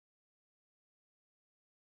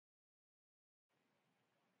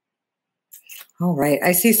All right,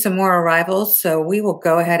 I see some more arrivals, so we will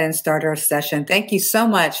go ahead and start our session. Thank you so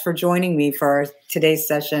much for joining me for today's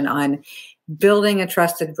session on building a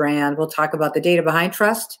trusted brand. We'll talk about the data behind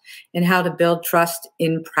trust and how to build trust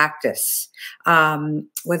in practice.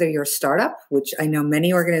 Whether you're a startup, which I know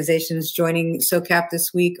many organizations joining SOCAP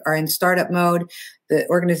this week are in startup mode. The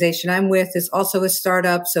organization I'm with is also a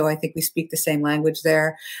startup, so I think we speak the same language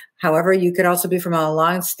there. However, you could also be from a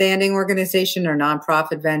long-standing organization or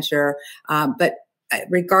nonprofit venture, but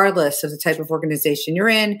regardless of the type of organization you're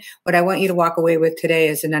in, what I want you to walk away with today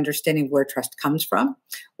is an understanding of where trust comes from,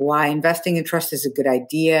 why investing in trust is a good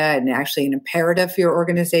idea and actually an imperative for your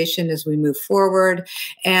organization as we move forward,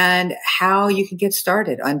 and how you can get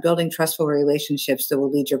started on building trustful relationships that will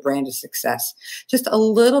lead your brand to success. Just a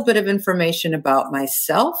little bit of information about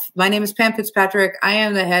myself. My name is Pam Fitzpatrick. I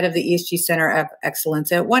am the head of the ESG Center of Excellence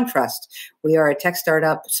at OneTrust. We are a tech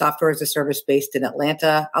startup, software as a service based in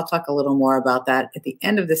Atlanta. I'll talk a little more about that at the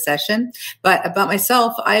end of the session. But about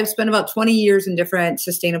myself, I have spent about 20 years in different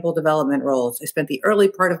sustainable development roles. I spent the early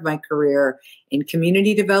part of my career in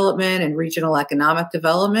community development and regional economic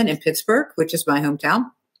development in Pittsburgh, which is my hometown.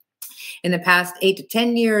 In the past 8 to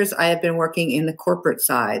 10 years, I have been working in the corporate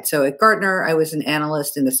side. So at Gartner, I was an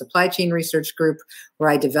analyst in the supply chain research group where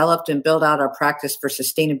I developed and built out our practice for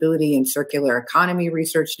sustainability and circular economy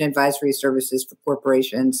research and advisory services for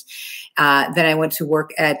corporations. Then I went to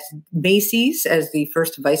work at Macy's as the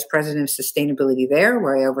first vice president of sustainability there,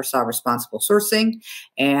 where I oversaw responsible sourcing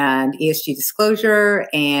and ESG disclosure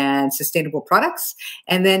and sustainable products.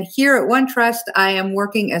 And then here at OneTrust, I am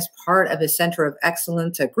working as part of a center of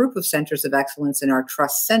excellence, a group of centers of excellence in our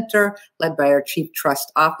trust center, led by our chief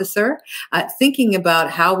trust officer, thinking about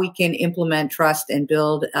how we can implement trust and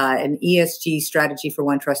build an ESG strategy for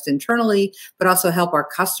OneTrust internally, but also help our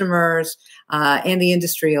customers and the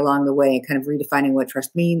industry along the way, and kind of redefining what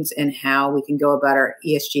trust means and how we can go about our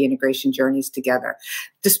ESG integration journeys together.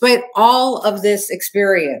 Despite all of this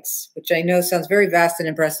experience, which I know sounds very vast and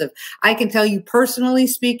impressive, I can tell you personally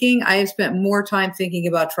speaking, I have spent more time thinking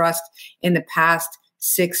about trust in the past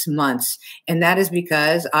 6 months. And that is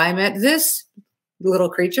because I met this little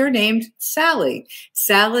creature named Sally.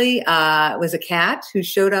 Sally was a cat who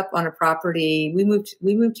showed up on a property. We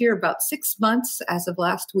moved here about 6 months as of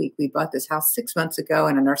last week. We bought this house 6 months ago.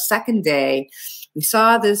 And on our second day, we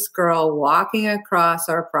saw this girl walking across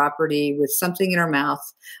our property with something in her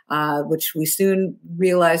mouth, which we soon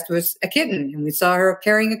realized was a kitten. And we saw her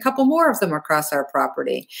carrying a couple more of them across our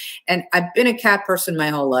property. And I've been a cat person my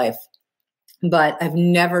whole life, but I've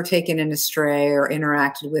never taken in a stray or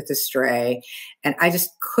interacted with a stray. And I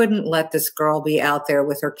just couldn't let this girl be out there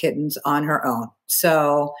with her kittens on her own.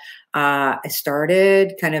 So I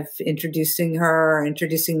started kind of introducing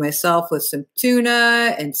myself with some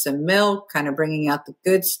tuna and some milk, kind of bringing out the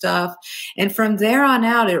good stuff. And from there on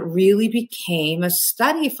out, it really became a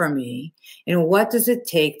study for me in what does it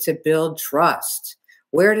take to build trust.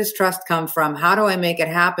 Where does trust come from? How do I make it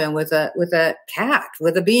happen with a cat,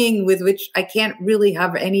 with a being with which I can't really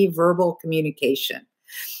have any verbal communication?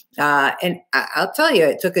 And I'll tell you,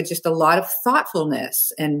 it took just a lot of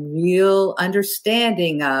thoughtfulness and real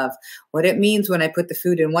understanding of what it means when I put the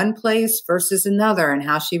food in one place versus another and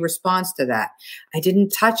how she responds to that. I didn't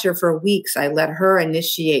touch her for weeks. I let her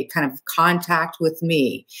initiate kind of contact with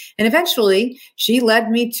me. And eventually she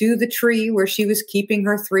led me to the tree where she was keeping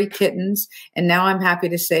her 3 kittens. And now I'm happy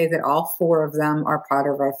to say that all 4 of them are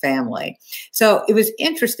part of our family. So it was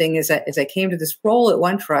interesting as I came to this role at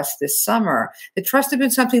OneTrust this summer, that trust had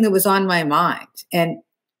been something that was on my mind. And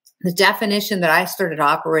the definition that I started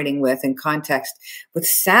operating with in context with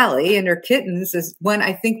Sally and her kittens is one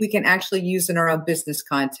I think we can actually use in our own business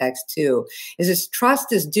context too, is this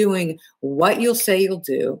trust is doing what you'll say you'll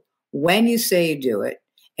do, when you say you do it,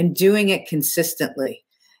 and doing it consistently,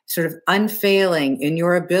 sort of unfailing in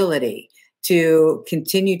your ability to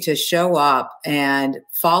continue to show up and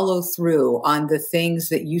follow through on the things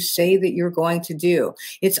that you say that you're going to do.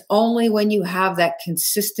 It's only when you have that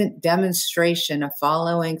consistent demonstration of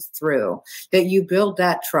following through that you build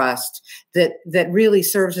that trust that really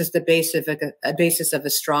serves as the basis of a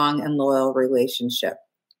strong and loyal relationship.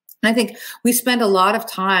 I think we spend a lot of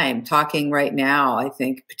time talking right now, I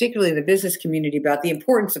think, particularly in the business community, about the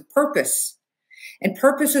importance of purpose. And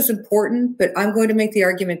purpose is important, but I'm going to make the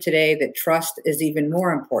argument today that trust is even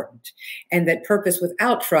more important, and that purpose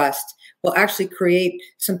without trust will actually create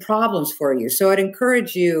some problems for you. So I'd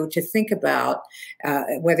encourage you to think about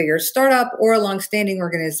whether you're a startup or a longstanding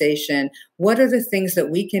organization, what are the things that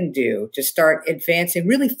we can do to start advancing,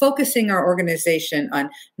 really focusing our organization on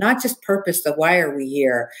not just purpose, the why are we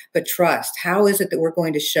here, but trust. How is it that we're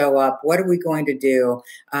going to show up? What are we going to do?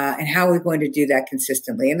 And how are we going to do that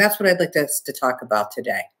consistently? And that's what I'd like us to talk about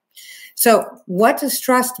today. So what does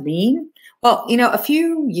trust mean? Well, a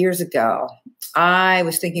few years ago, I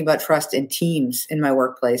was thinking about trust in teams in my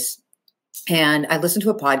workplace. And I listened to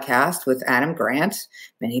a podcast with Adam Grant.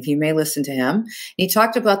 Many of you may listen to him. And he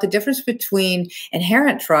talked about the difference between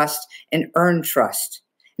inherent trust and earned trust.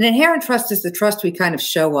 And inherent trust is the trust we kind of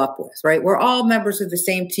show up with, right? We're all members of the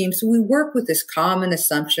same team. So we work with this common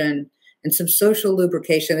assumption and some social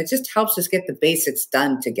lubrication that just helps us get the basics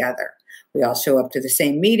done together. We all show up to the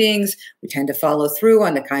same meetings. We tend to follow through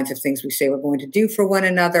on the kinds of things we say we're going to do for one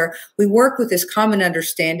another. We work with this common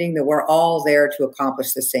understanding that we're all there to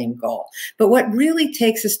accomplish the same goal. But what really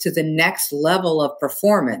takes us to the next level of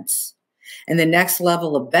performance and the next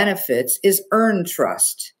level of benefits is earned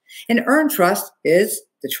trust. And earned trust is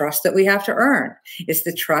the trust that we have to earn. It's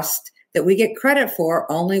the trust that we get credit for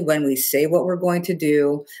only when we say what we're going to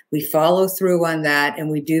do, we follow through on that, and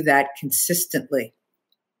we do that consistently.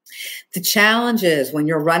 The challenge is when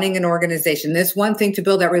you're running an organization, there's one thing to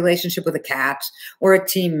build that relationship with a cat or a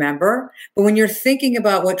team member, but when you're thinking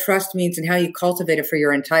about what trust means and how you cultivate it for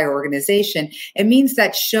your entire organization, it means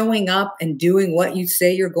that showing up and doing what you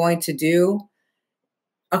say you're going to do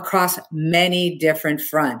across many different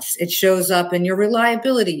fronts. It shows up in your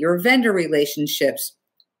reliability, your vendor relationships,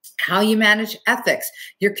 how you manage ethics,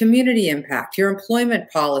 your community impact, your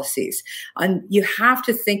employment policies. And you have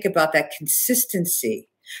to think about that consistency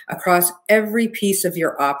across every piece of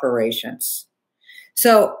your operations.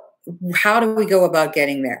 So how do we go about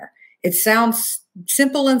getting there? It sounds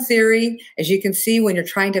simple in theory. As you can see, when you're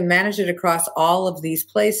trying to manage it across all of these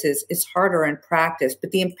places, it's harder in practice.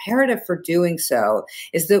 But the imperative for doing so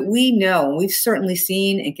is that we know, and we've certainly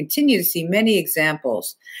seen and continue to see many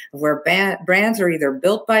examples of where brands are either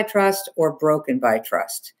built by trust or broken by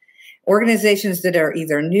trust. Organizations that are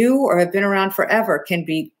either new or have been around forever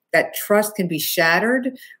that trust can be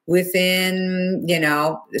shattered within,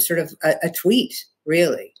 sort of a tweet,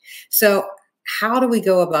 really. So how do we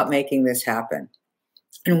go about making this happen?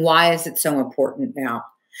 And why is it so important now?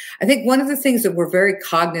 I think one of the things that we're very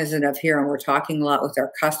cognizant of here, and we're talking a lot with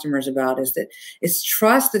our customers about, is that it's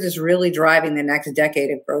trust that is really driving the next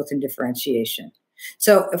decade of growth and differentiation.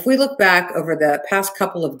 So if we look back over the past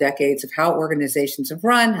couple of decades of how organizations have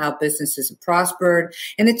run, how businesses have prospered,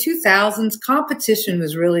 in the 2000s, competition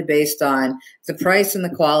was really based on the price and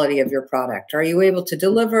the quality of your product. Are you able to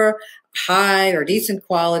deliver high or decent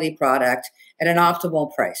quality product at an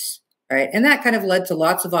optimal price? Right? And that kind of led to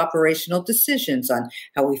lots of operational decisions on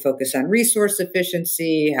how we focus on resource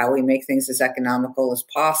efficiency, how we make things as economical as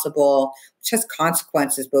possible, which has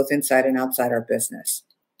consequences both inside and outside our business.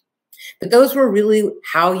 But those were really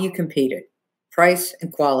how you competed, price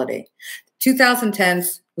and quality.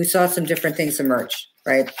 2010s, we saw some different things emerge,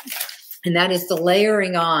 right? And that is the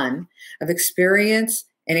layering on of experience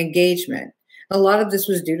and engagement. A lot of this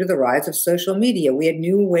was due to the rise of social media. We had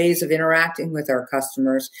new ways of interacting with our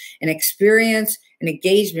customers, and experience and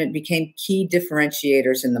engagement became key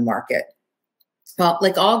differentiators in the market. Well,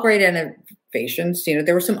 like all great innovations,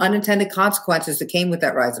 there were some unintended consequences that came with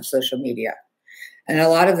that rise of social media. And a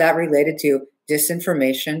lot of that related to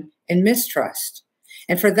disinformation and mistrust.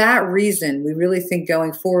 And for that reason, we really think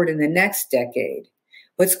going forward in the next decade,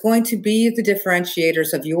 what's going to be the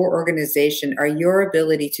differentiators of your organization are your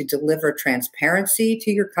ability to deliver transparency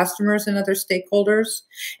to your customers and other stakeholders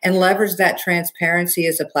and leverage that transparency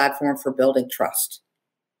as a platform for building trust.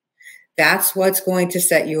 That's what's going to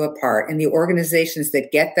set you apart. And the organizations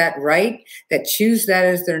that get that right, that choose that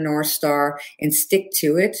as their North Star and stick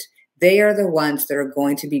to it, they are the ones that are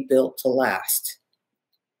going to be built to last.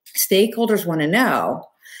 Stakeholders want to know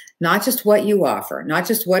not just what you offer, not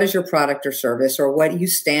just what is your product or service or what you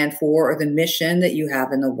stand for or the mission that you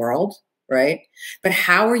have in the world, right? But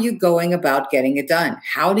how are you going about getting it done?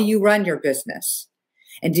 How do you run your business?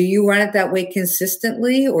 And do you run it that way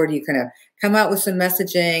consistently, or do you kind of come out with some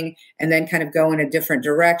messaging and then kind of go in a different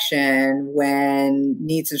direction when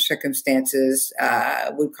needs and circumstances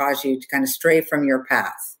would cause you to kind of stray from your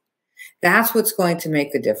path? That's what's going to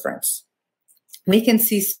make the difference. We can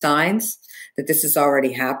see signs that this is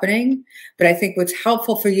already happening, but I think what's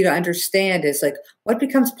helpful for you to understand is like what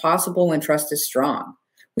becomes possible when trust is strong.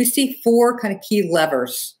 We see 4 kind of key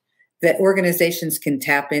levers that organizations can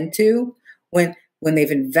tap into when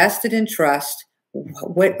they've invested in trust,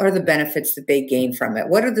 what are the benefits that they gain from it?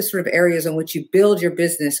 What are the sort of areas in which you build your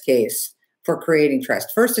business case for creating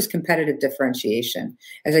trust? First is competitive differentiation.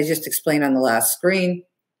 As I just explained on the last screen,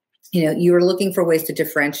 you are looking for ways to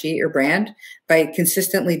differentiate your brand by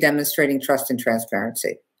consistently demonstrating trust and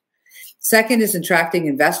transparency. Second is attracting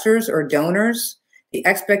investors or donors. The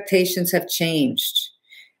expectations have changed.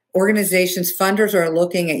 Organizations, funders are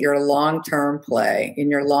looking at your long-term play and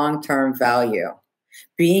your long-term value.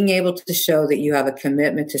 Being able to show that you have a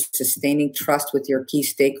commitment to sustaining trust with your key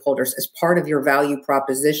stakeholders as part of your value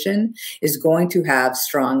proposition is going to have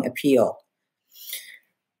strong appeal.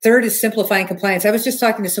 Third is simplifying compliance. I was just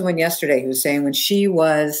talking to someone yesterday who was saying when she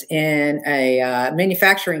was in a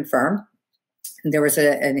manufacturing firm, there was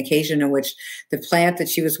an occasion in which the plant that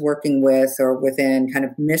she was working with or within kind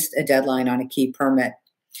of missed a deadline on a key permit.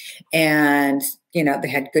 And, they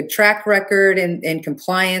had good track record in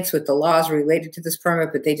compliance with the laws related to this permit,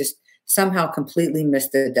 but they just somehow completely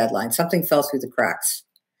missed the deadline. Something fell through the cracks.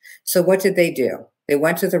 So what did they do? They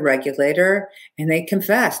went to the regulator and they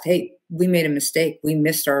confessed, hey, we made a mistake. We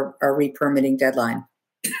missed our re-permitting deadline.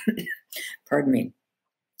 Pardon me.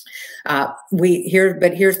 But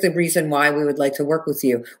here's the reason why we would like to work with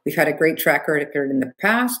you. We've had a great track record in the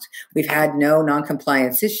past. We've had no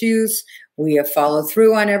non-compliance issues. We have followed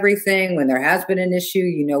through on everything. When there has been an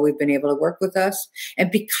issue, we've been able to work with us. And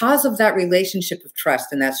because of that relationship of trust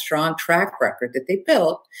and that strong track record that they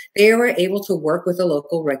built, they were able to work with the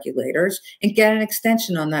local regulators and get an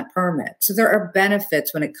extension on that permit. So there are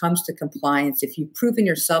benefits when it comes to compliance. If you've proven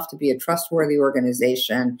yourself to be a trustworthy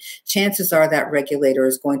organization, chances are that regulator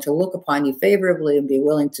is going to look upon you favorably and be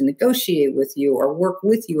willing to negotiate with you or work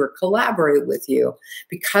with you or collaborate with you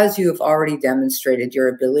because you have already demonstrated your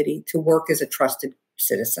ability to work as a trusted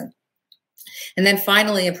citizen. And then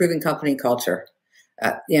finally, improving company culture.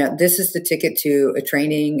 This is the ticket to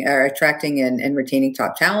attracting and retaining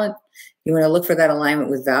top talent. You want to look for that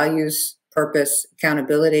alignment with values, purpose,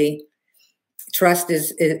 accountability. Trust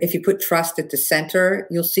is, if you put trust at the center,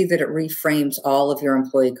 you'll see that it reframes all of your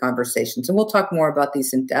employee conversations. And we'll talk more about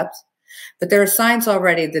these in depth. But there are signs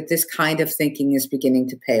already that this kind of thinking is beginning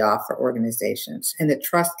to pay off for organizations and that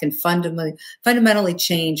trust can fundamentally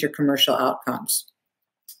change your commercial outcomes.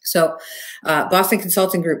 So Boston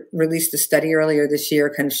Consulting Group released a study earlier this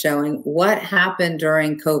year kind of showing what happened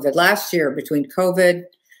during COVID. Last year, between COVID,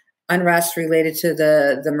 unrest related to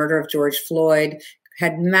the murder of George Floyd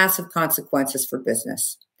had massive consequences for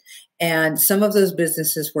business. And some of those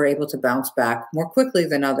businesses were able to bounce back more quickly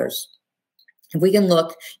than others. If we can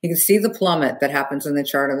look, you can see the plummet that happens on the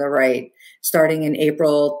chart on the right, starting in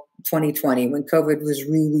April 2020, when COVID was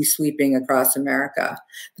really sweeping across America.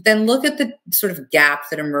 But then look at the sort of gap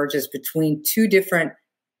that emerges between two different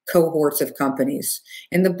cohorts of companies.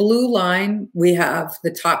 In the blue line, we have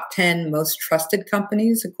the top 10 most trusted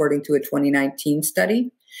companies, according to a 2019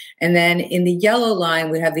 study. And then in the yellow line,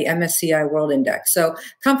 we have the MSCI World Index. So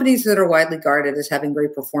companies that are widely regarded as having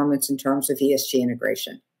great performance in terms of ESG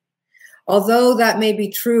integration. Although that may be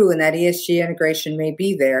true and that ESG integration may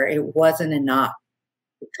be there, it wasn't enough.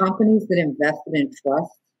 The companies that invested in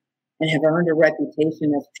trust and have earned a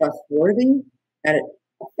reputation as trustworthy at a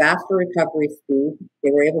faster recovery speed,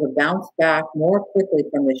 they were able to bounce back more quickly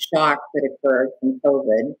from the shock that occurred from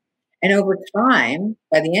COVID. And over time,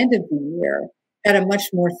 by the end of the year, had a much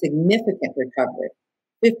more significant recovery,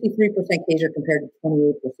 53% CAGR compared to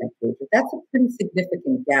 28% CAGR. That's a pretty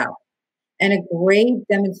significant gap. And a great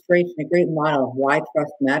demonstration, a great model of why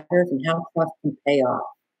trust matters and how trust can pay off.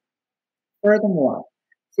 Furthermore,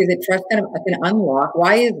 see that trust can unlock,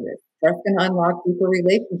 why is this? Trust can unlock deeper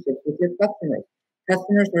relationships with your customers.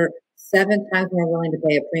 Customers are 7 times more willing to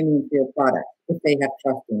pay a premium for your product if they have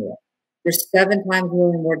trust in you. They're 7 times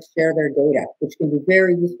willing more to share their data, which can be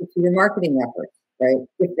very useful to your marketing efforts, right?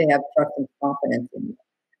 If they have trust and confidence in you.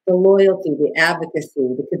 The loyalty, the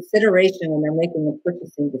advocacy, the consideration when they're making a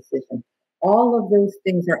purchasing decision. All of those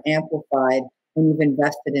things are amplified when you've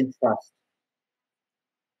invested in trust.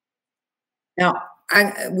 Now,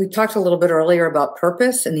 we talked a little bit earlier about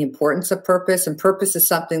purpose and the importance of purpose, and purpose is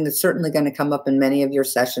something that's certainly going to come up in many of your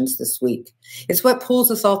sessions this week. It's what pulls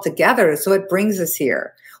us all together, so it brings us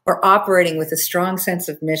here. We're operating with a strong sense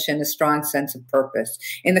of mission, a strong sense of purpose.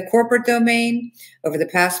 In the corporate domain, over the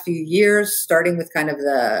past few years, starting with kind of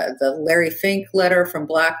the Larry Fink letter from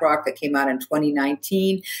BlackRock that came out in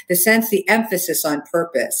 2019, the emphasis on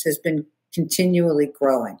purpose has been continually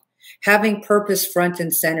growing. Having purpose front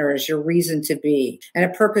and center is your reason to be, and a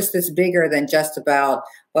purpose that's bigger than just about,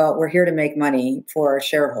 well, we're here to make money for our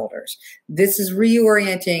shareholders. This is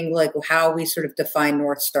reorienting like how we sort of define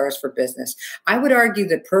North Stars for business. I would argue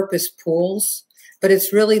that purpose pulls but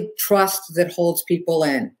it's really trust that holds people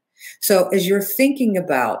in. So as you're thinking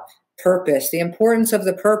about purpose, the importance of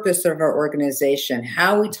the purpose of our organization,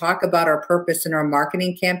 how we talk about our purpose in our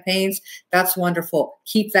marketing campaigns, that's wonderful.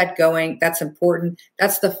 Keep that going. That's important.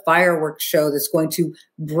 That's the fireworks show that's going to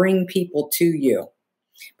bring people to you.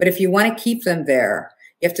 But if you want to keep them there,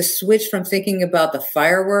 you have to switch from thinking about the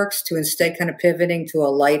fireworks to instead kind of pivoting to a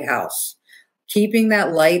lighthouse. Keeping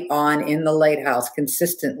that light on in the lighthouse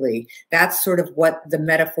consistently. That's sort of what the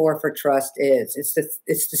metaphor for trust is. It's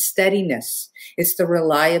the steadiness. It's the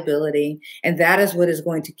reliability. And that is what is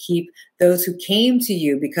going to keep those who came to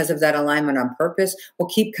you because of that alignment on purpose will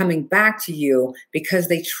keep coming back to you because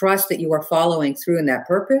they trust that you are following through in that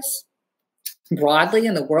purpose broadly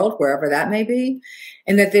in the world, wherever that may be,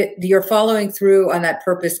 and that you're following through on that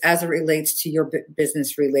purpose as it relates to your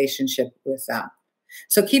business relationship with them.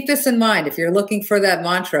 So keep this in mind. If you're looking for that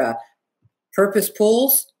mantra, purpose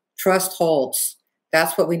pulls, trust holds.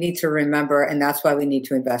 That's what we need to remember, and that's why we need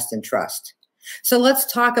to invest in trust. So let's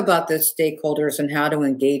talk about the stakeholders and how to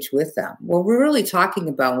engage with them. What we're really talking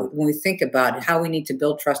about when we think about how we need to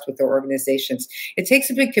build trust with our organizations, it takes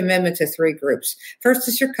a big commitment to three groups. First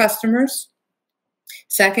is your customers.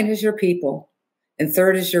 Second is your people. And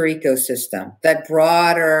third is your ecosystem, that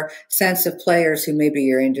broader sense of players who may be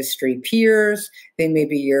your industry peers, they may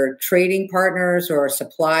be your trading partners or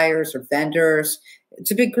suppliers or vendors.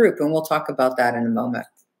 It's a big group, and we'll talk about that in a moment.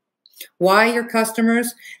 Why your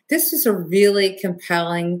customers? This is a really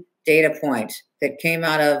compelling data point that came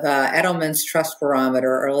out of Edelman's Trust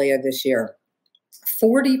Barometer earlier this year.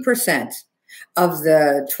 40% of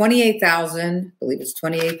the 28,000, I believe it's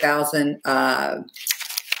 28,000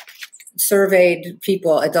 surveyed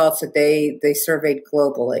people, adults that they surveyed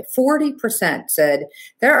globally, 40% said,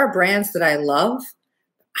 there are brands that I love.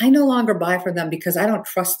 I no longer buy from them because I don't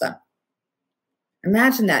trust them.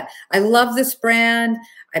 Imagine that. I love this brand.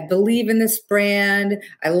 I believe in this brand.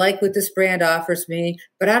 I like what this brand offers me,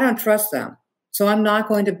 but I don't trust them. So I'm not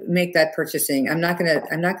going to make that purchasing. I'm not going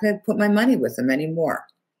to put my money with them anymore.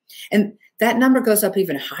 And that number goes up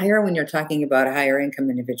even higher when you're talking about higher income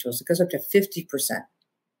individuals. It goes up to 50%.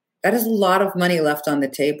 That is a lot of money left on the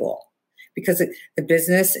table because the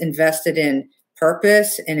business invested in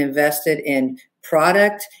purpose and invested in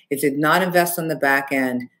product. It did not invest on the back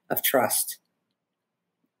end of trust.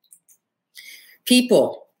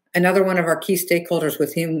 People, another one of our key stakeholders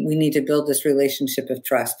with whom we need to build this relationship of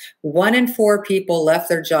trust. 1 in 4 people left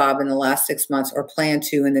their job in the last 6 months or plan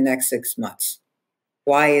to in the next 6 months.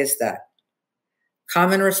 Why is that?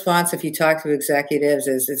 Common response if you talk to executives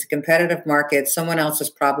is it's a competitive market. Someone else is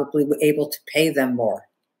probably able to pay them more.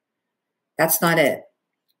 That's not it.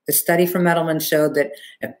 The study from Edelman showed that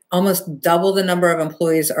almost double the number of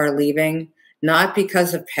employees are leaving, not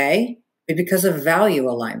because of pay, but because of value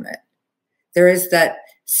alignment. There is that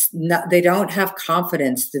they don't have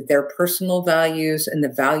confidence that their personal values and the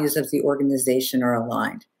values of the organization are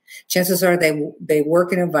aligned. Chances are they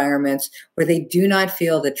work in environments where they do not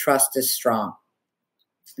feel that trust is strong.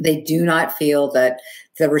 They do not feel that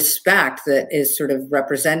the respect that is sort of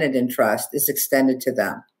represented in trust is extended to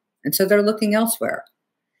them. And so they're looking elsewhere.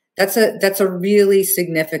 That's a really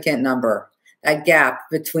significant number. That gap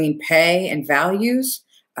between pay and values,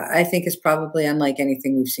 I think, is probably unlike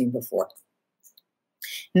anything we've seen before.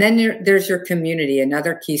 And then there's your community,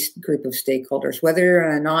 another key group of stakeholders. Whether you're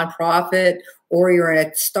in a nonprofit or you're in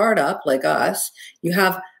a startup like us, you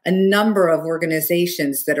have a number of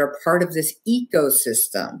organizations that are part of this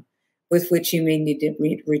ecosystem with which you may need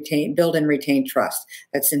to build and retain trust.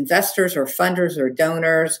 That's investors or funders or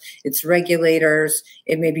donors. It's regulators.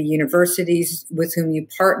 It may be universities with whom you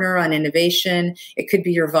partner on innovation. It could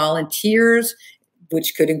be your volunteers,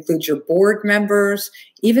 which could include your board members.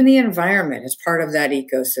 Even the environment is part of that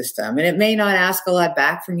ecosystem. And it may not ask a lot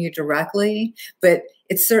back from you directly, but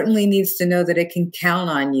it certainly needs to know that it can count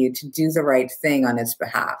on you to do the right thing on its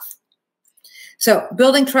behalf. So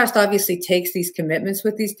building trust obviously takes these commitments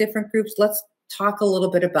with these different groups. Let's talk a little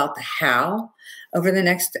bit about the how over the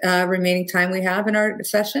next remaining time we have in our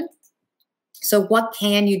session. So what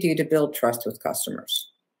can you do to build trust with customers?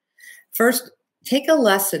 First, take a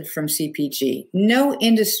lesson from CPG. No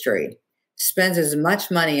industry spends as much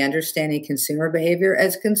money understanding consumer behavior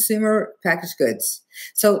as consumer packaged goods.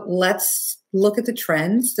 So let's look at the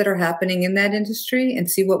trends that are happening in that industry and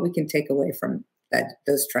see what we can take away from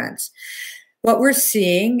those trends. What we're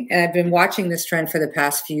seeing, and I've been watching this trend for the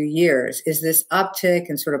past few years, is this uptick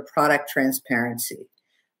in sort of product transparency.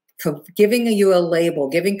 Giving you a label,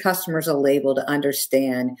 giving customers a label to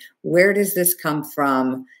understand where does this come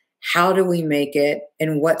from, how do we make it,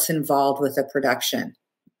 and what's involved with the production.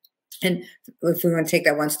 And if we want to take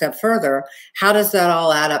that one step further, how does that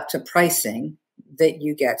all add up to pricing that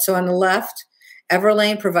you get? So on the left,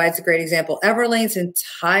 Everlane provides a great example. Everlane's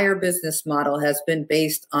entire business model has been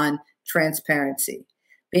based on transparency,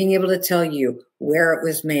 being able to tell you where it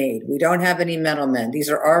was made. We don't have any middlemen. These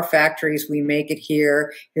are our factories. We make it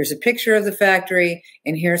here. Here's a picture of the factory,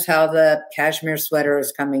 and here's how the cashmere sweater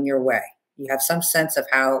is coming your way. You have some sense of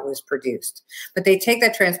how it was produced. But they take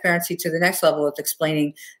that transparency to the next level with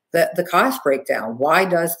explaining the cost breakdown. Why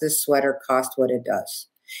does this sweater cost what it does?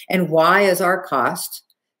 And why is our cost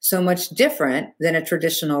so much different than a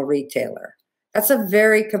traditional retailer? That's a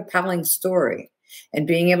very compelling story. And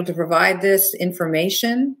being able to provide this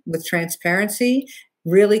information with transparency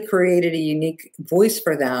really created a unique voice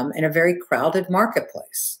for them in a very crowded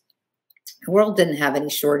marketplace. The world didn't have any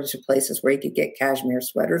shortage of places where you could get cashmere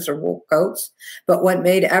sweaters or wool coats. But what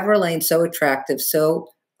made Everlane so attractive so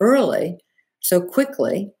early, so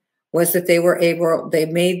quickly, was that they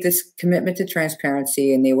made this commitment to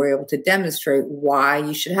transparency, and they were able to demonstrate why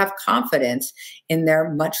you should have confidence in their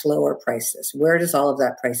much lower prices. Where does all of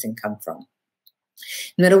that pricing come from?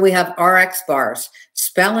 In the middle, we have RX bars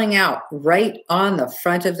spelling out right on the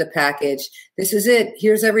front of the package. This is it.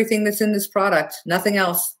 Here's everything that's in this product. Nothing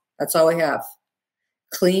else. That's all we have.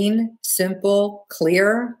 Clean, simple,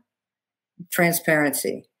 clear,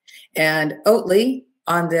 transparency. And Oatly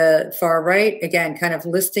on the far right, again, kind of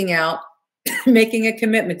listing out, making a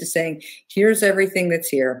commitment to saying, here's everything that's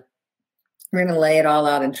here. We're going to lay it all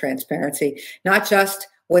out in transparency, not just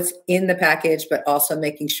what's in the package, but also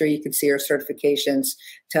making sure you can see our certifications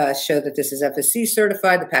to show that this is FSC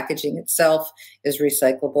certified. The packaging itself is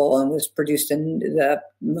recyclable and was produced in the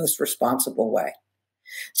most responsible way.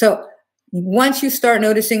 So once you start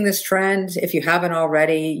noticing this trend, if you haven't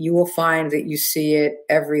already, you will find that you see it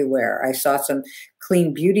everywhere. I saw some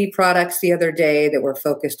clean beauty products the other day that were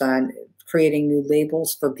focused on creating new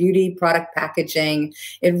labels for beauty product packaging.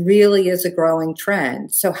 It really is a growing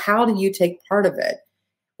trend. So how do you take part of it?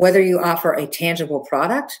 Whether you offer a tangible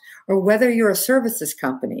product or whether you're a services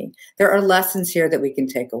company, there are lessons here that we can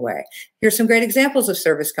take away. Here's some great examples of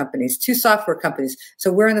service companies, 2 software companies.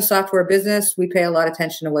 So we're in the software business. We pay a lot of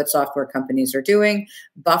attention to what software companies are doing.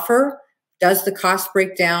 Buffer does the cost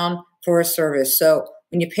breakdown for a service. So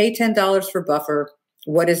when you pay $10 for Buffer,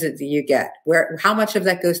 what is it that you get? How much of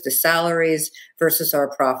that goes to salaries versus our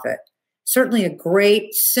profit? Certainly a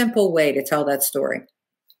great, simple way to tell that story.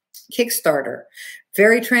 Kickstarter,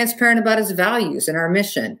 very transparent about its values and our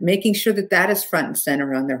mission, making sure that that is front and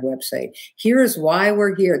center on their website. Here is why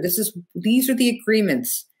we're here. These are the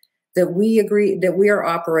agreements that we are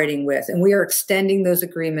operating with, and we are extending those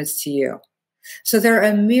agreements to you. So there are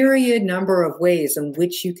a myriad number of ways in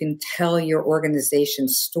which you can tell your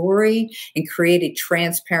organization's story and create a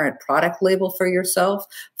transparent product label for yourself.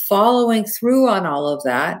 Following through on all of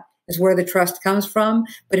that is where the trust comes from,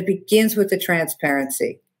 but it begins with the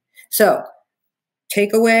transparency. So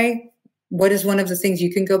takeaway, what is one of the things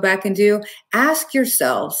you can go back and do? Ask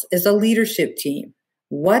yourselves as a leadership team,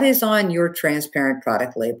 what is on your transparent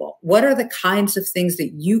product label? What are the kinds of things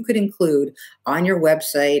that you could include on your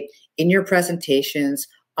website, in your presentations,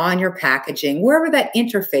 on your packaging, wherever that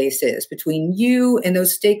interface is between you and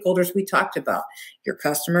those stakeholders we talked about, your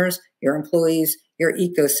customers, your employees, your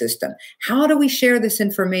ecosystem? How do we share this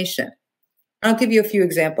information? I'll give you a few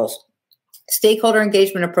examples. Stakeholder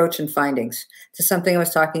engagement approach and findings, to something I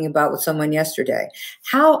was talking about with someone yesterday.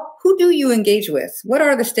 Who do you engage with? What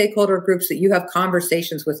are the stakeholder groups that you have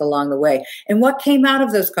conversations with along the way? And what came out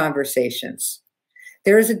of those conversations?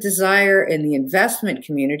 There is a desire in the investment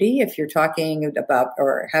community, if you're talking about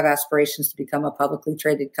or have aspirations to become a publicly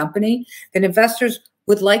traded company, then investors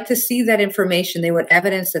would like to see that information. They would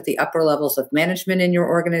evidence that the upper levels of management in your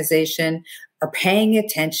organization are paying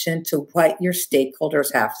attention to what your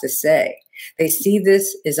stakeholders have to say. They see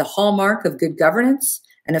this as a hallmark of good governance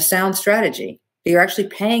and of sound strategy. You're actually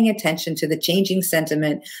paying attention to the changing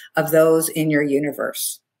sentiment of those in your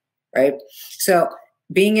universe, right? So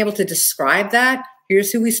being able to describe that,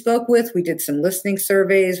 here's who we spoke with. We did some listening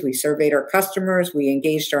surveys. We surveyed our customers. We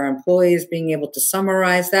engaged our employees, being able to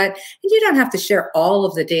summarize that. And you don't have to share all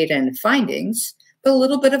of the data and findings, but a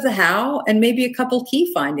little bit of the how and maybe a couple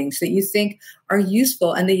key findings that you think are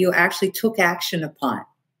useful and that you actually took action upon.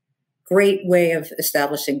 Great way of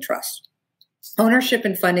establishing trust. Ownership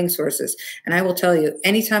and funding sources. And I will tell you,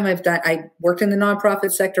 anytime I worked in the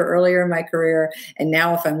nonprofit sector earlier in my career, and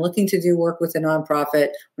now if I'm looking to do work with a nonprofit,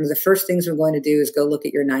 one of the first things we're going to do is go look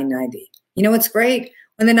at your 990. You know what's great?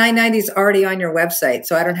 When the 990 is already on your website,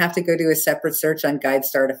 so I don't have to go do a separate search on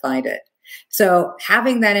GuideStar to find it. So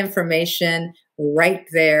having that information right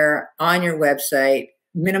there on your website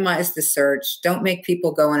minimize the search. Don't make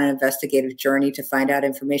people go on an investigative journey to find out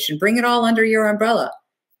information. Bring it all under your umbrella.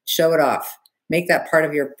 Show it off. Make that part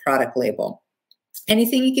of your product label.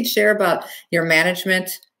 Anything you can share about your management?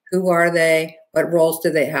 Who are they? What roles do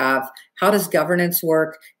they have? How does governance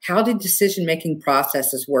work? How do decision-making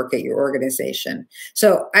processes work at your organization?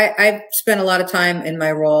 So I've spent a lot of time in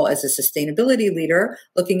my role as a sustainability leader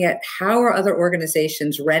looking at how are other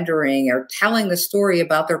organizations rendering or telling the story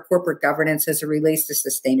about their corporate governance as it relates to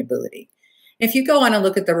sustainability. If you go on and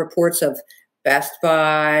look at the reports of Best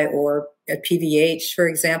Buy or PVH, for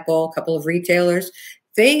example, a couple of retailers,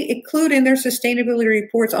 they include in their sustainability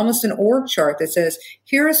reports almost an org chart that says,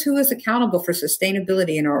 here's who is accountable for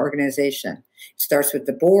sustainability in our organization. It starts with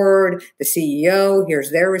the board, the CEO,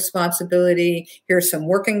 here's their responsibility, here's some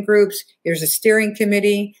working groups, here's a steering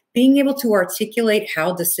committee. Being able to articulate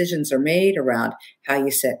how decisions are made around how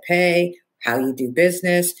you set pay, how you do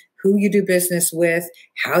business, who you do business with,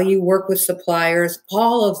 how you work with suppliers,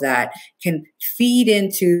 all of that can feed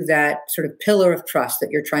into that sort of pillar of trust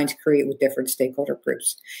that you're trying to create with different stakeholder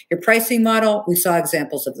groups. Your pricing model, we saw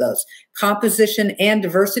examples of those. Composition and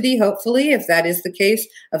diversity, hopefully, if that is the case,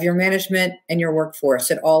 of your management and your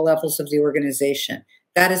workforce at all levels of the organization.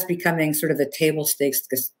 That is becoming sort of a table stakes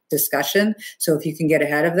discussion. So if you can get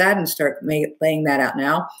ahead of that and start laying that out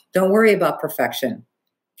now, don't worry about perfection.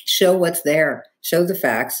 Show what's there, show the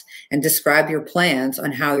facts, and describe your plans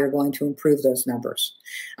on how you're going to improve those numbers.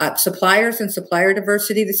 Suppliers and supplier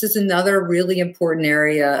diversity, this is another really important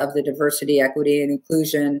area of the diversity, equity, and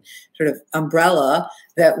inclusion sort of umbrella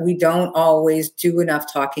that we don't always do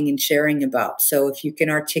enough talking and sharing about. So if you can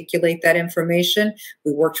articulate that information,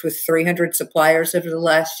 we worked with 300 suppliers over the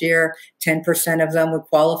last year, 10% of them would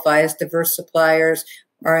qualify as diverse suppliers.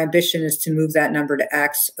 Our ambition is to move that number to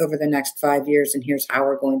X over the next 5 years, and here's how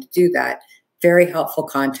we're going to do that. Very helpful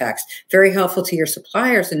context, very helpful to your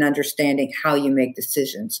suppliers in understanding how you make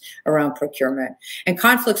decisions around procurement. And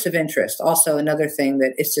conflicts of interest, also another thing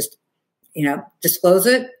that is just, disclose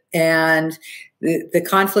it. And the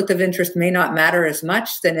conflict of interest may not matter as much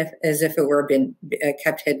as if it were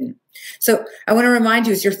kept hidden. So I want to remind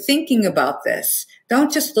you, as you're thinking about this,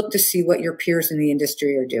 don't just look to see what your peers in the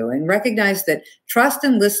industry are doing. Recognize that trust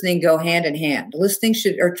and listening go hand in hand.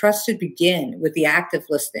 Trust should begin with the act of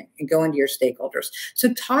listening and go into your stakeholders.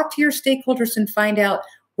 So talk to your stakeholders and find out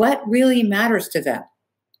what really matters to them.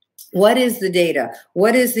 What is the data?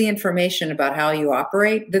 What is the information about how you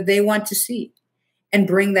operate that they want to see? And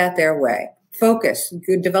bring that their way. Focus,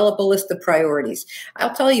 develop a list of priorities.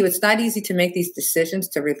 I'll tell you, it's not easy to make these decisions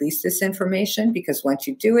to release this information because once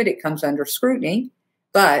you do it, it comes under scrutiny,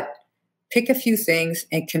 but pick a few things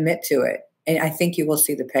and commit to it. And I think you will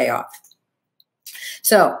see the payoff.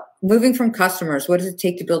 So moving from customers, what does it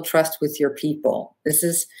take to build trust with your people? This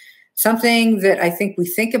is something that I think we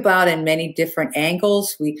think about in many different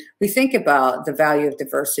angles. We think about the value of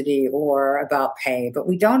diversity or about pay, but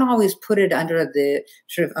we don't always put it under the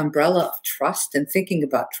sort of umbrella of trust and thinking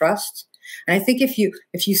about trust. And I think if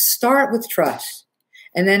you start with trust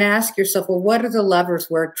and then ask yourself, well, what are the levers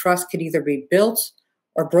where trust could either be built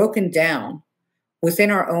or broken down within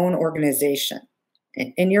our own organization?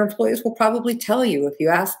 And your employees will probably tell you if you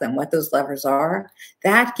ask them what those levers are.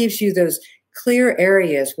 That gives you those clear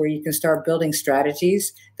areas where you can start building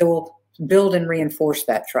strategies that will build and reinforce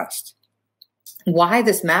that trust. Why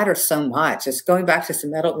this matters so much is going back to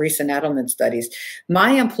some recent Edelman studies.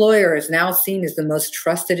 My employer is now seen as the most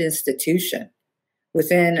trusted institution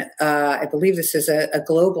within, I believe this is a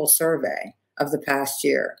global survey of the past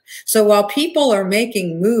year. So while people are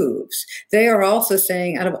making moves, they are also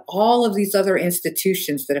saying, out of all of these other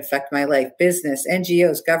institutions that affect my life, business,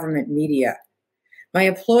 NGOs, government, media, my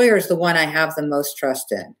employer is the one I have the most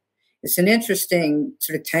trust in. It's an interesting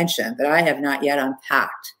sort of tension that I have not yet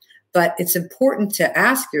unpacked, but it's important to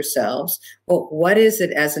ask yourselves, well, what is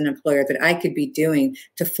it as an employer that I could be doing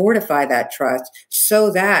to fortify that trust so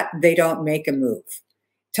that they don't make a move?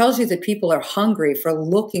 It tells you that people are hungry for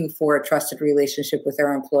looking for a trusted relationship with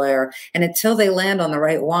their employer, and until they land on the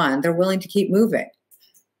right one, they're willing to keep moving.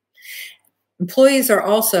 Employees are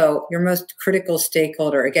also your most critical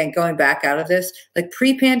stakeholder. Again, going back out of this, like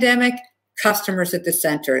pre-pandemic, customers at the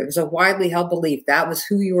center. It was a widely held belief that was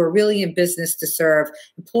who you were really in business to serve.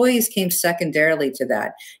 Employees came secondarily to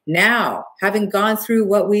that. Now, having gone through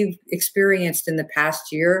what we've experienced in the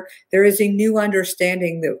past year, there is a new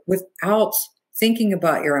understanding that without thinking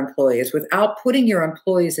about your employees, without putting your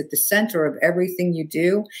employees at the center of everything you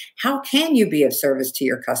do, how can you be of service to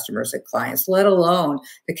your customers and clients, let alone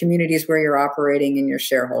the communities where you're operating and your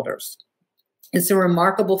shareholders? It's a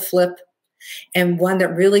remarkable flip. and one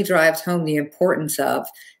that really drives home the importance of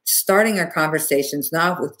starting our conversations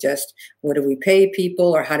not with just what do we pay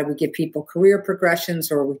people or how do we give people career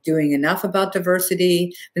progressions or are we doing enough about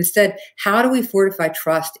diversity. Instead, how do we fortify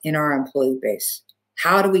trust in our employee base?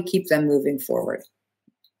 How do we keep them moving forward?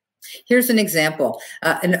 Here's an example.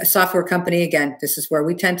 In a software company, again, this is where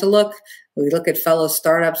we tend to look. We look at fellow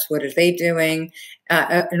startups. What are they doing?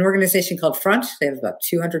 An organization called Front, they have about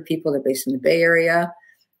 200 people. They're based in the Bay Area.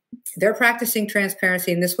 They're practicing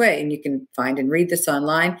transparency in this way, and you can find and read this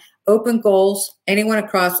online. Open goals. Anyone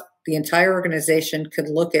across the entire organization could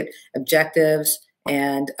look at objectives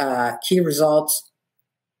and key results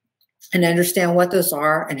and understand what those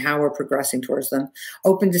are and how we're progressing towards them.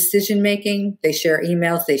 Open decision-making, they share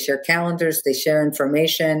emails, they share calendars, they share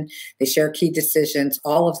information, they share key decisions.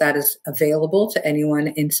 All of that is available to anyone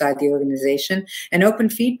inside the organization. And open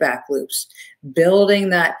feedback loops, building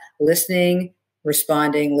that listening,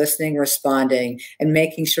 responding, and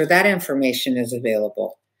making sure that information is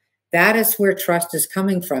available. That is where trust is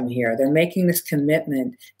coming from here. They're making this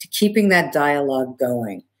commitment to keeping that dialogue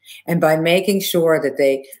going. And by making sure that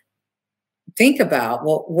they think about,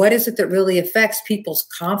 well, what is it that really affects people's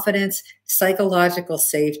confidence, psychological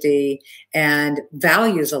safety, and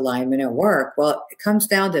values alignment at work? Well, it comes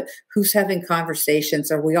down to who's having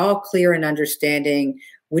conversations. Are we all clear in understanding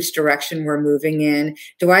which direction we're moving in?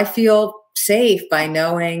 Do I feel safe by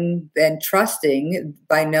knowing and trusting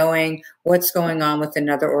by knowing what's going on with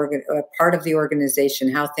another part of the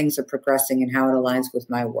organization, how things are progressing and how it aligns with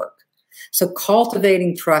my work? So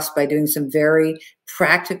cultivating trust by doing some very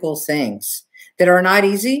practical things that are not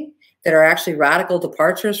easy, that are actually radical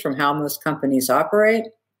departures from how most companies operate,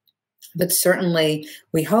 but certainly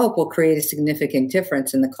we hope will create a significant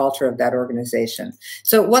difference in the culture of that organization.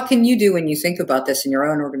 So what can you do when you think about this in your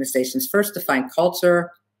own organizations? First, define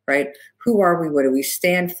culture, right? Who are we? What do we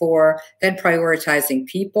stand for? Then prioritizing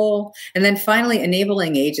people. And then finally,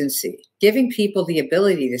 enabling agency, giving people the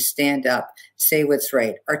ability to stand up, say what's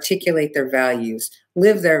right, articulate their values,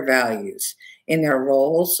 live their values in their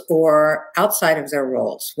roles or outside of their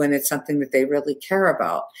roles when it's something that they really care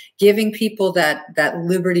about, giving people that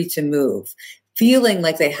liberty to move, feeling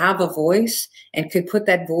like they have a voice and could put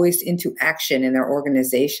that voice into action in their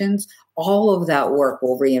organizations. All of that work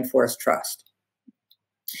will reinforce trust.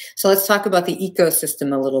 So let's talk about the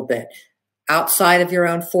ecosystem a little bit. Outside of your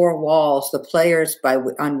own four walls, the players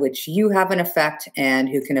on which you have an effect and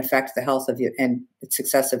who can affect the health of your and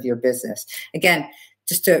success of your business. Again,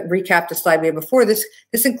 just to recap the slide we had before, this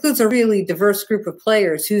includes a really diverse group of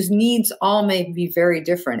players whose needs all may be very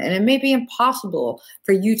different. And it may be impossible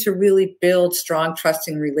for you to really build strong,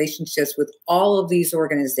 trusting relationships with all of these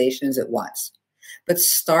organizations at once. But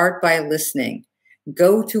start by listening.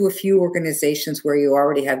 Go to a few organizations where you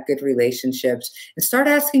already have good relationships and start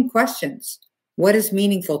asking questions. What is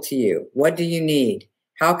meaningful to you? What do you need?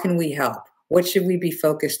 How can we help? What should we be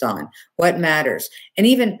focused on? What matters? And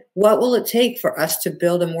even what will it take for us to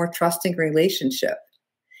build a more trusting relationship?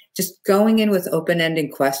 Just going in with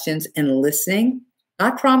open-ended questions and listening,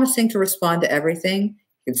 not promising to respond to everything.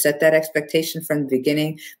 You can set that expectation from the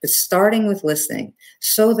beginning, but starting with listening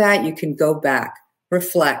so that you can go back,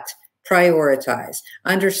 reflect, prioritize,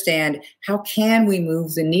 understand how can we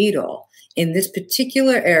move the needle in this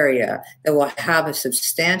particular area that will have a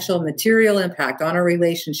substantial material impact on a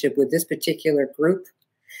relationship with this particular group.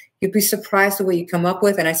 You'd be surprised at what you come up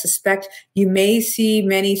with. And I suspect you may see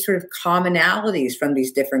many sort of commonalities from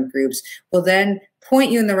these different groups will then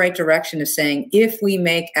point you in the right direction of saying, if we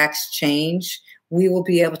make X change, we will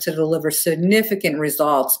be able to deliver significant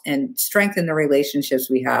results and strengthen the relationships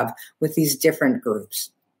we have with these different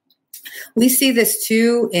groups. We see this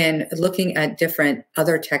too in looking at different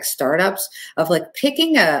other tech startups of like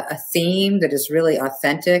picking a theme that is really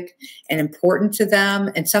authentic and important to them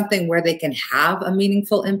and something where they can have a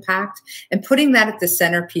meaningful impact and putting that at the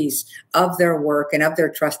centerpiece of their work and of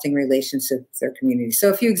their trusting relationship with their community. So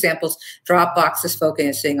a few examples, Dropbox is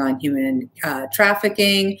focusing on human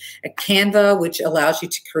trafficking, Canva, which allows you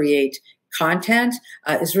to create content,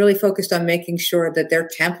 is really focused on making sure that their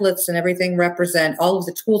templates and everything represent all of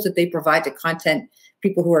the tools that they provide to content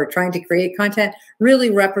people who are trying to create content really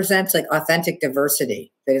represents like authentic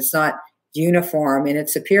diversity, that it's not uniform in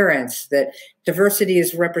its appearance, that diversity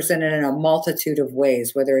is represented in a multitude of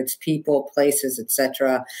ways, whether it's people, places,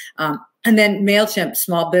 etc. And then MailChimp,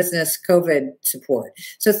 small business COVID support.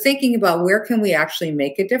 So thinking about where can we actually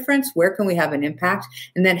make a difference, where can we have an impact,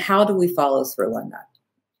 and then how do we follow through on that?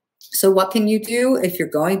 So what can you do if you're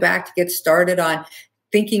going back to get started on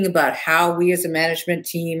thinking about how we as a management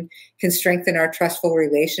team can strengthen our trustful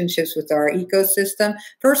relationships with our ecosystem,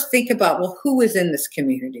 first think about, well, who is in this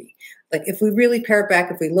community? Like if we really pare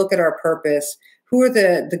back, if we look at our purpose, who are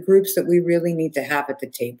the groups that we really need to have at the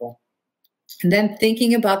table? And then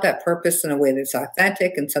thinking about that purpose in a way that's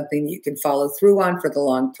authentic and something that you can follow through on for the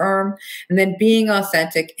long term. And then being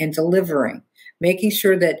authentic and delivering, making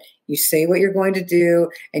sure that you say what you're going to do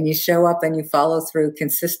and you show up and you follow through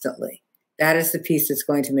consistently. That is the piece that's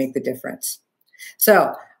going to make the difference.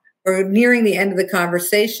 So we're nearing the end of the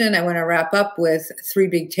conversation. I want to wrap up with 3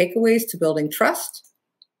 big takeaways to building trust.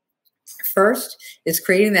 First is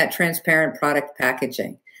creating that transparent product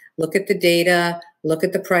packaging. Look at the data, look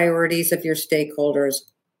at the priorities of your stakeholders.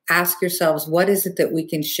 Ask yourselves, what is it that we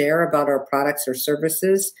can share about our products or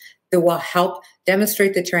services that will help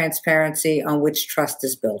demonstrate the transparency on which trust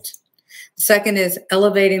is built? The second is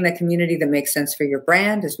elevating the community that makes sense for your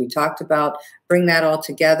brand, as we talked about. Bring that all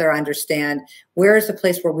together, understand where is the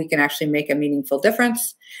place where we can actually make a meaningful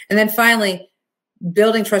difference. And then finally,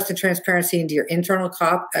 building trust and transparency into your internal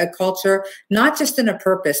culture, not just in a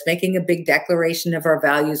purpose, making a big declaration of our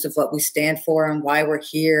values of what we stand for and why we're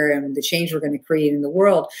here and the change we're going to create in the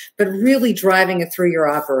world, but really driving it through your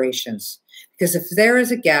operations. Because if there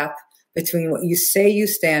is a gap between what you say you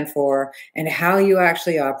stand for and how you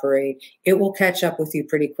actually operate, it will catch up with you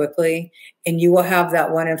pretty quickly. And you will have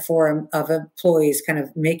that 1 in 4 of employees kind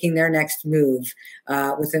of making their next move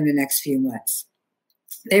within the next few months.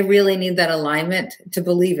 They really need that alignment to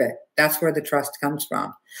believe it. That's where the trust comes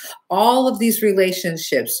from. All of these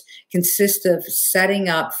relationships consist of setting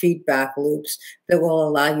up feedback loops that will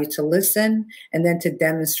allow you to listen and then to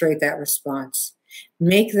demonstrate that response.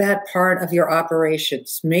 Make that part of your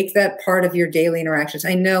operations. Make that part of your daily interactions.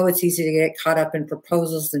 I know it's easy to get caught up in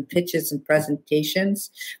proposals and pitches and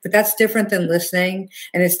presentations, but that's different than listening.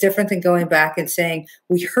 And it's different than going back and saying,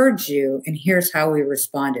 we heard you and here's how we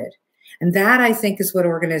responded. And that, I think, is what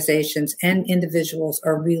organizations and individuals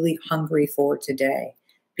are really hungry for today.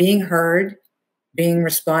 Being heard, being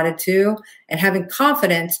responded to, and having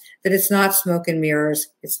confidence that it's not smoke and mirrors,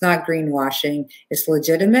 it's not greenwashing, it's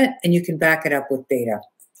legitimate, and you can back it up with data.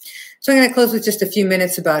 So I'm going to close with just a few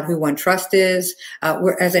minutes about who OneTrust is.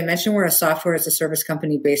 As I mentioned, we're a software as a service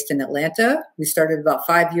company based in Atlanta. We started about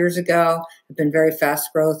 5 years ago. We've been very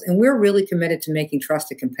fast growth, and we're really committed to making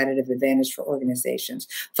trust a competitive advantage for organizations,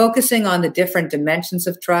 focusing on the different dimensions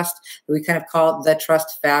of trust that we kind of call the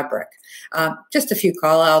trust fabric. Just a few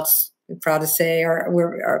call outs. I'm proud to say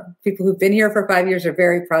our people who've been here for 5 years are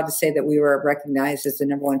very proud to say that we were recognized as the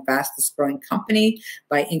 #1 fastest growing company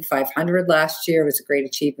by Inc. 500 last year. It was a great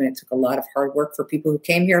achievement. It took a lot of hard work for people who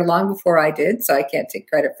came here long before I did, so I can't take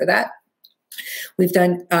credit for that. We've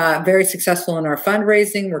done very successful in our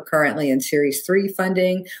fundraising. We're currently in Series 3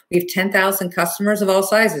 funding. We have 10,000 customers of all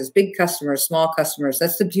sizes, big customers, small customers.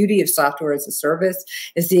 That's the beauty of software as a service,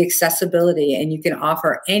 is the accessibility, and you can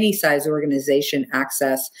offer any size organization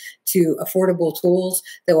access to affordable tools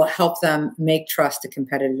that will help them make trust a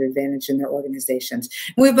competitive advantage in their organizations.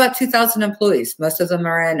 And we have about 2,000 employees. Most of them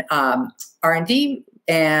are in R&D,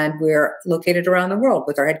 and we're located around the world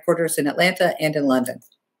with our headquarters in Atlanta and in London.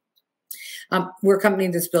 We're a company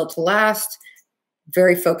that's built to last,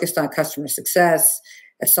 very focused on customer success,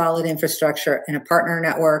 a solid infrastructure, and a partner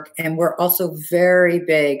network. And we're also very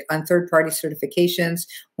big on third-party certifications.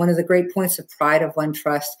 One of the great points of pride of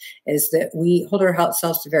OneTrust is that we hold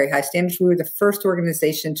ourselves to very high standards. We were the first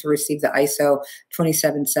organization to receive the ISO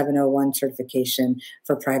 27701 certification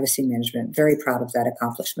for privacy management. Very proud of that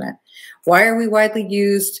accomplishment. Why are we widely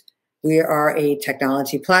used? We are a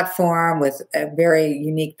technology platform with very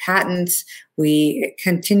unique patents. We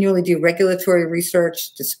continually do regulatory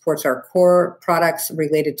research that supports our core products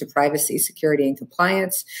related to privacy, security, and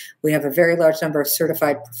compliance. We have a very large number of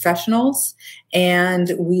certified professionals,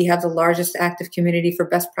 and we have the largest active community for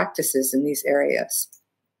best practices in these areas.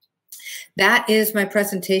 That is my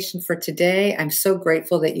presentation for today. I'm so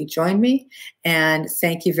grateful that you joined me, and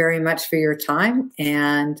thank you very much for your time,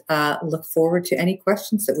 and look forward to any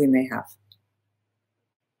questions that we may have.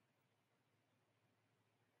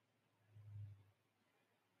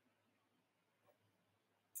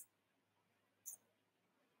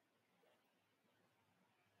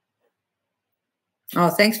 Oh,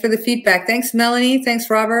 thanks for the feedback. Thanks, Melanie. Thanks,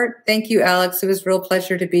 Robert. Thank you, Alex. It was a real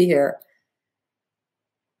pleasure to be here.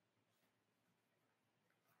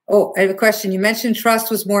 Oh, I have a question. You mentioned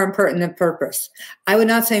trust was more important than purpose. I would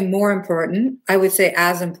not say more important. I would say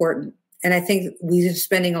as important. And I think we're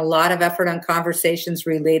spending a lot of effort on conversations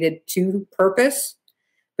related to purpose.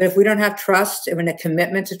 But if we don't have trust and a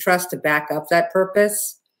commitment to trust to back up that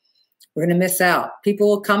purpose, We're going to miss out. People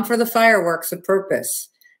will come for the fireworks of purpose,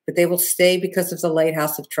 but they will stay because of the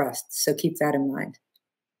lighthouse of trust. So keep that in mind.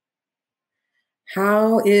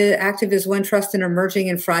 How active is OneTrust in emerging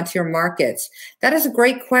and frontier markets? That is a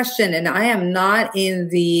great question. And I am not in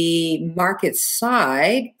the market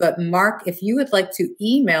side, but Mark, if you would like to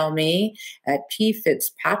email me at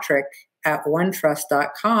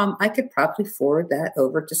pfitzpatrick@onetrust.com, I could probably forward that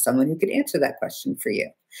over to someone who could answer that question for you.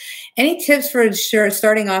 Any tips for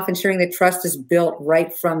starting off ensuring that trust is built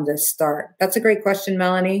right from the start? That's a great question,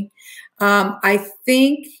 Melanie. I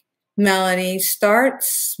think, Melanie, start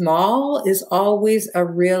small is always a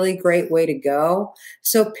really great way to go.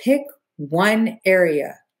 So pick one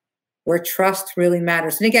area where trust really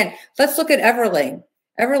matters. And again, let's look at Everlane.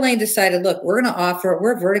 Everlane decided, look, we're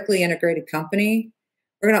a vertically integrated company.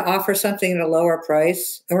 We're going to offer something at a lower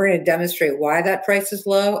price, and we're going to demonstrate why that price is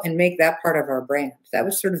low and make that part of our brand. That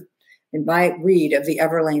was sort of in my read of the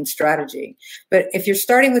Everlane strategy. But if you're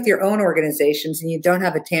starting with your own organizations and you don't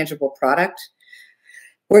have a tangible product,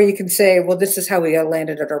 where you can say, well, this is how we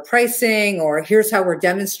landed at our pricing, or here's how we're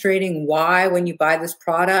demonstrating why when you buy this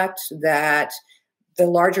product that the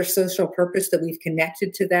larger social purpose that we've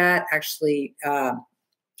connected to that actually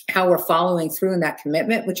how we're following through in that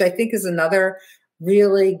commitment, which I think is another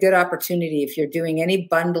really good opportunity if you're doing any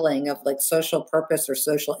bundling of like social purpose or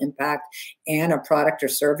social impact and a product or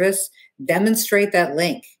service, demonstrate that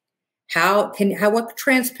link. What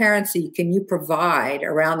transparency can you provide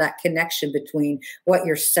around that connection between what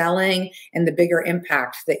you're selling and the bigger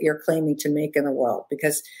impact that you're claiming to make in the world?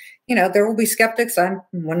 Because, there will be skeptics. I'm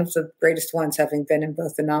one of the greatest ones, having been in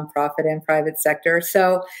both the nonprofit and private sector.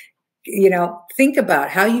 So, think about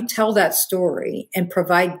how you tell that story and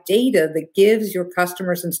provide data that gives your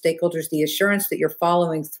customers and stakeholders the assurance that you're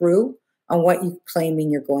following through on what you're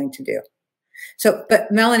claiming you're going to do. So,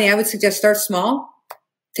 but Melanie, I would suggest start small.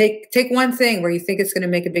 Take one thing where you think it's going to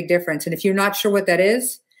make a big difference. And if you're not sure what that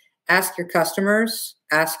is, ask your customers,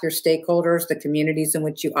 ask your stakeholders, the communities in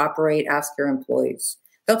which you operate, ask your employees.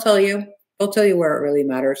 They'll tell you where it really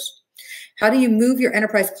matters. How do you move your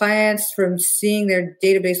enterprise clients from seeing their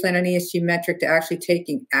data baseline on ESG metric to actually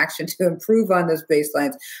taking action to improve on those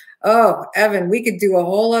baselines? Oh, Evan, we could do a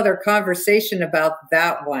whole other conversation about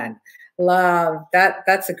that one. Love that.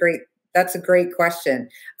 That's a great question.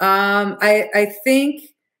 I think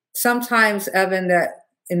sometimes, Evan, that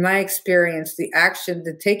in my experience, the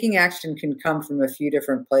taking action can come from a few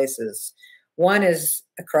different places. One is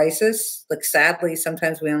a crisis. Like, sadly,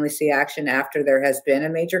 sometimes we only see action after there has been a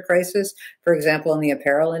major crisis. For example, in the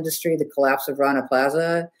apparel industry, the collapse of Rana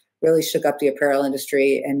Plaza really shook up the apparel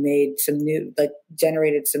industry and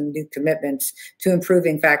generated some new commitments to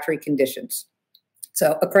improving factory conditions.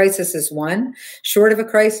 So a crisis is one. Short of a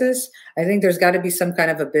crisis, I think there's got to be some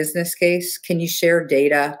kind of a business case. Can you share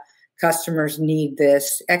data? Customers need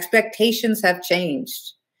this. Expectations have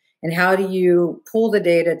changed. And how do you pull the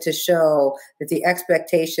data to show that the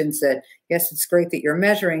expectations that, yes, it's great that you're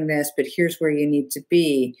measuring this, but here's where you need to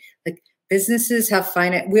be. Like, businesses have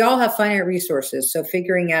we all have finite resources. So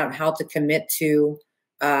figuring out how to commit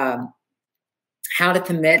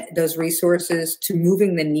those resources to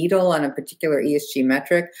moving the needle on a particular ESG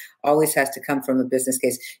metric always has to come from a business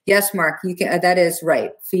case. Yes, Mark, you can. That is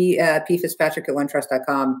right.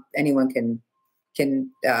 Pfitzpatrick@onetrust.com. Anyone can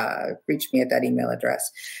reach me at that email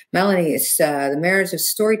address. Melanie, it's the marriage of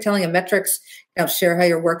storytelling and metrics. Now share how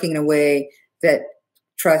you're working in a way that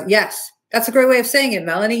trust. Yes, that's a great way of saying it,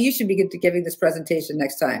 Melanie. You should be good to giving this presentation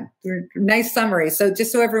next time. Nice summary. So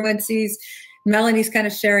just so everyone sees, Melanie's kind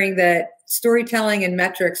of sharing that storytelling and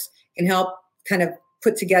metrics can help kind of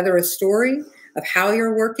put together a story of how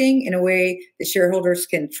you're working in a way that shareholders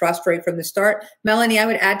can trust right from the start. Melanie, I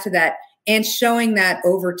would add to that, and showing that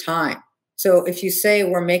over time. So if you say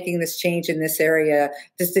we're making this change in this area,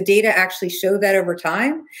 does the data actually show that over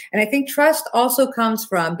time? And I think trust also comes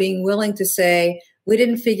from being willing to say, we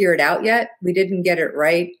didn't figure it out yet. We didn't get it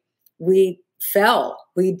right. We fell.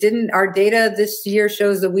 Our data this year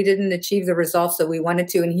shows that we didn't achieve the results that we wanted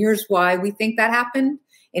to. And here's why we think that happened.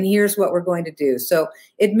 And here's what we're going to do. So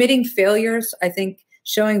admitting failures, I think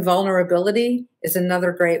showing vulnerability is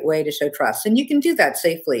another great way to show trust. And you can do that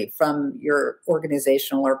safely from your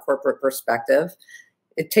organizational or corporate perspective.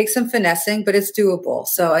 It takes some finessing, but it's doable.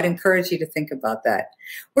 So I'd encourage you to think about that.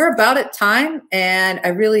 We're about at time, and I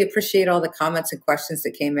really appreciate all the comments and questions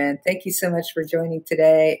that came in. Thank you so much for joining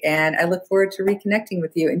today, and I look forward to reconnecting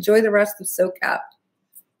with you. Enjoy the rest of SOCAP.